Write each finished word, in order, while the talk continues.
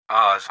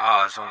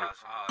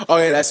Oh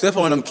yeah, that Swift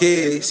on them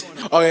kids.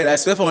 Oh yeah, that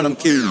Swift on them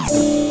kids.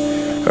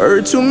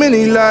 Heard too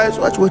many lies,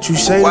 watch what you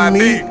say to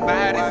me.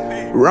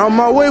 Round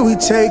my way we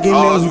taking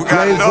and we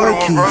play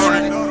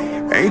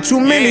Verkeys. Ain't too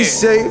many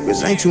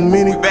savers, ain't too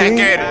many clean.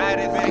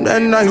 I'm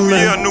that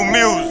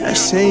nightmare,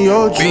 that's in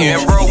your dreams.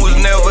 Being broke was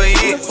never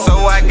it, so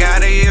I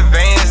gotta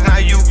advance. Now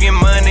you get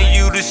money,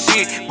 you the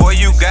shit, boy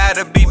you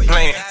gotta be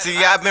playing. See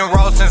I've been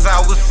raw since I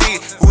was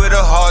 6, with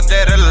a heart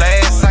that'll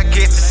last. I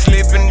catch you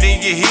slipping,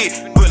 then you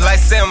hit, put like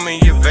salmon in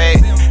your back.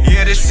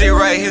 Yeah, this shit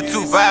right here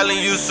too violent,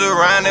 you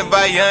surrounded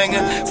by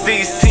youngin'.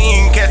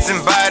 16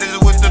 catching bodies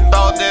with the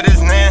thought that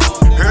it's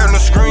nasty. Heard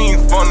them scream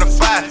from the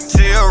fire,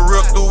 tail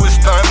rip through his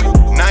stomach.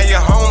 Now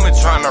your homie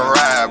tryna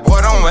ride, boy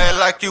don't act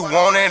like you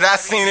want it. I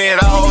seen it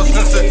all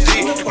since a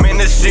G. Man,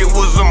 this shit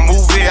was a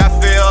movie, I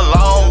fell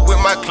off with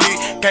my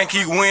clique. Can't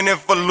keep winning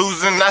for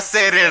losing, I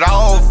set it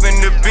off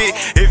in the bit.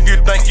 If you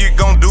think you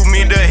gon' do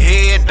me the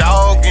head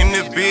dog in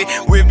the bit,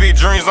 with big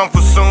dreams I'm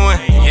pursuing,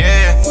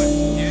 yeah.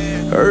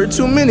 Heard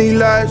too many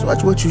lies,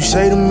 watch what you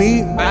say to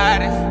me.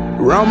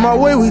 Round my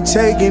way we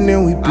taking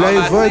and we play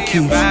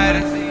Verkeys.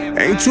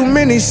 Ain't too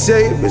many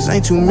savers,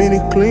 ain't too many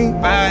clean.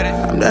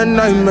 I'm that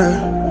nightmare,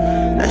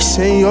 that's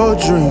in your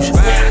dreams.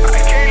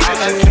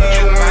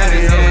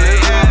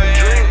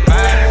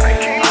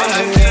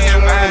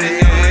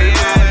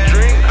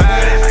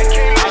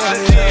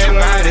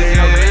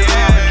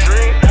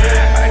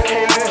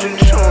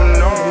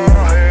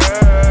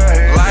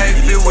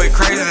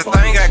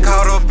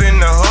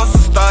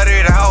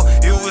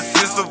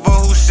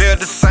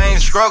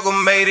 Struggle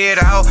made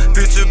it out,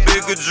 picture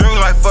bigger dream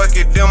like fuck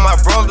it, them my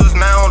brothers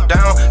now I'm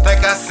down. Think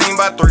I seen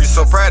by 3,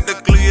 so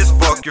practically it's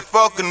fuck you.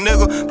 Fuck a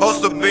nigga,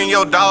 post up in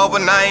your dog,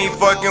 but I ain't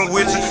fucking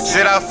with you.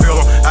 Shit I feel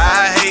em,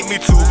 I hate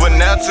me too, but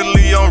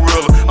naturally I'm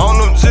realer.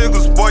 On them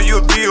jiggles, boy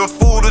you'll be a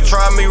fool to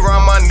try me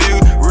round my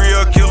nigga.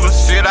 Real killer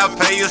shit, I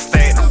pay a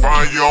stat to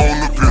find you on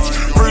the picture.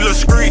 Free Lil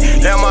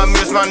Screet, damn I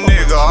miss my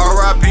nigga,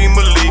 R.I.P.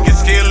 Malik,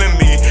 it's killing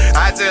me.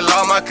 I just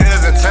lost my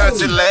cousin, turned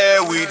your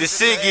lad weed. The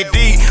shit get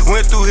deep,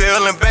 went through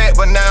hell and back,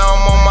 but now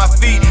I'm on my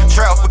feet.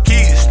 Trap for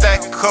keys,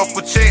 stack a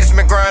couple checks,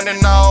 been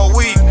grinding all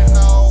week.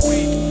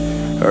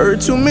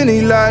 Heard too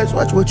many lies,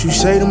 watch what you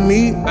say to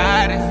me.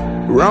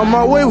 Round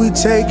my way we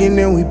taking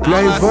and we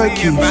play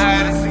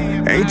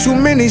Verkeys. Ain't too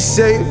many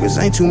savers,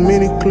 ain't too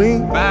many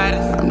clean.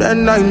 I'm that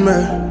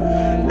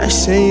nightmare,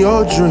 that's in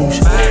your dreams.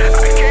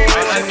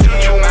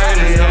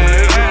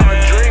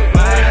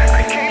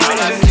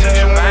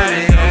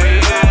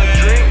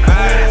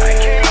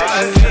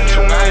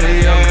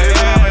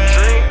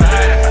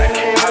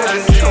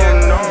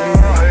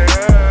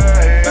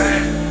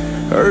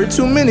 Heard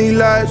too many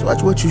lies,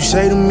 watch what you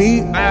say to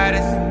me.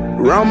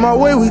 Round my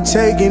way we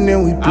taking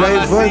and we play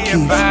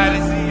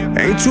Verkeys.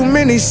 Ain't too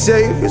many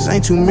savers,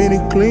 ain't too many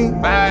clean.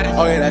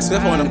 Oh yeah, that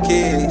Swift on them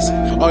kids.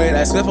 Oh yeah,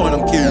 that Swift on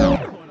them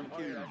kids.